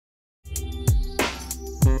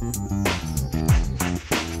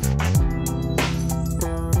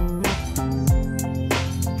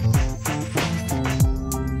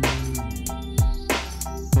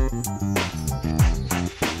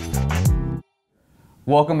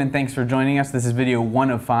Welcome and thanks for joining us. This is video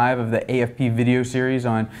 1 of 5 of the AFP video series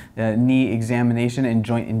on knee examination and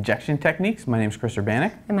joint injection techniques. My name is Chris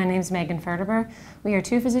Urbanek. And my name is Megan Ferderber. We are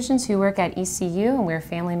two physicians who work at ECU, and we're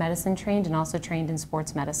family medicine trained and also trained in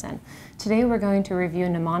sports medicine. Today we're going to review a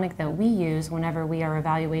mnemonic that we use whenever we are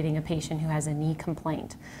evaluating a patient who has a knee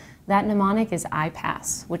complaint. That mnemonic is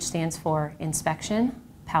IPASS, which stands for inspection,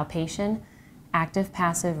 palpation, active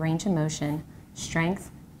passive range of motion,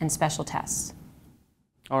 strength, and special tests.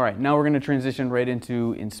 All right, now we're going to transition right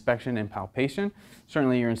into inspection and palpation.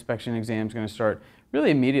 Certainly your inspection exam is going to start really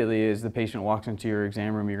immediately as the patient walks into your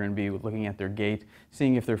exam room. You're going to be looking at their gait,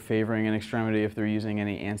 seeing if they're favoring an extremity, if they're using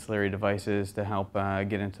any ancillary devices to help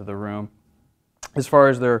get into the room. As far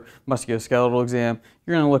as their musculoskeletal exam,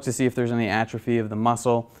 you're going to look to see if there's any atrophy of the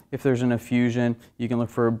muscle. If there's an effusion, you can look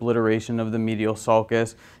for obliteration of the medial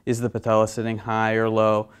sulcus. Is the patella sitting high or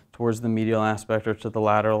low towards the medial aspect or to the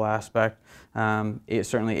lateral aspect?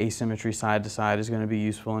 Certainly asymmetry side to side is going to be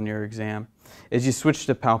useful in your exam. As you switch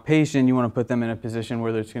to palpation, you want to put them in a position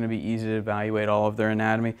where it's going to be easy to evaluate all of their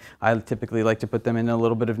anatomy. I typically like to put them in a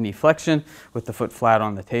little bit of knee flexion with the foot flat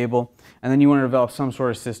on the table. And then you want to develop some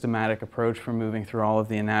sort of systematic approach for moving through all of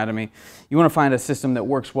the anatomy. You want to find a system that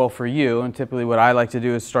works well for you, and typically what I like to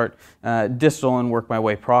do is start distal and work my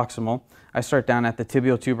way proximal. I start down at the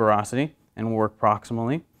tibial tuberosity and work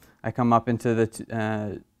proximally. I come up into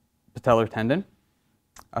the patellar tendon,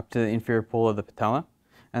 up to the inferior pole of the patella,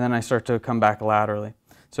 and then I start to come back laterally.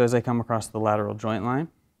 So as I come across the lateral joint line,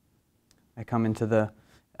 I come into the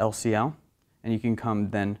LCL, and you can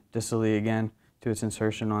come then distally again to its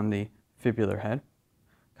insertion on the fibular head.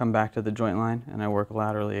 Come back to the joint line, and I work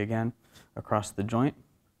laterally again across the joint.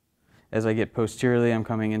 As I get posteriorly, I'm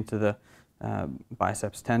coming into the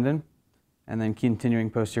biceps tendon, and then continuing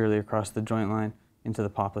posteriorly across the joint line into the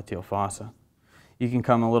popliteal fossa. You can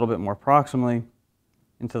come a little bit more proximally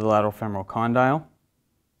into the lateral femoral condyle,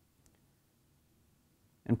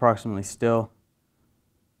 and proximally still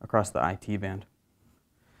across the IT band.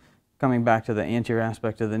 Coming back to the anterior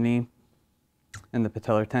aspect of the knee and the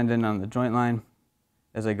patellar tendon on the joint line,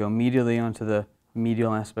 as I go medially onto the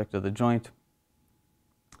medial aspect of the joint.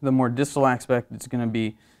 The more distal aspect is going to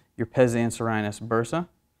be your pes anserinus bursa,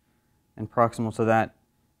 and proximal to that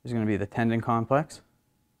is going to be the tendon complex,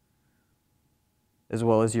 as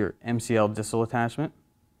well as your MCL distal attachment.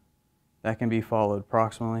 That can be followed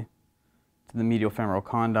proximally to the medial femoral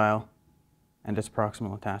condyle and its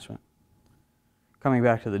proximal attachment. Coming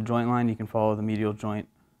back to the joint line, you can follow the medial joint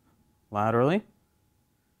laterally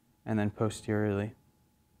and then posteriorly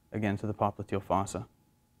again to the popliteal fossa.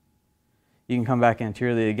 You can come back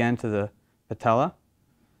anteriorly again to the patella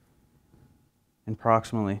and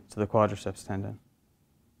proximally to the quadriceps tendon.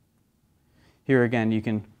 Here again, you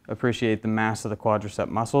can appreciate the mass of the quadricep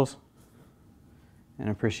muscles and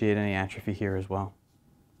appreciate any atrophy here as well.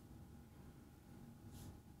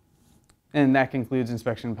 And that concludes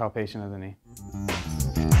inspection and palpation of the knee.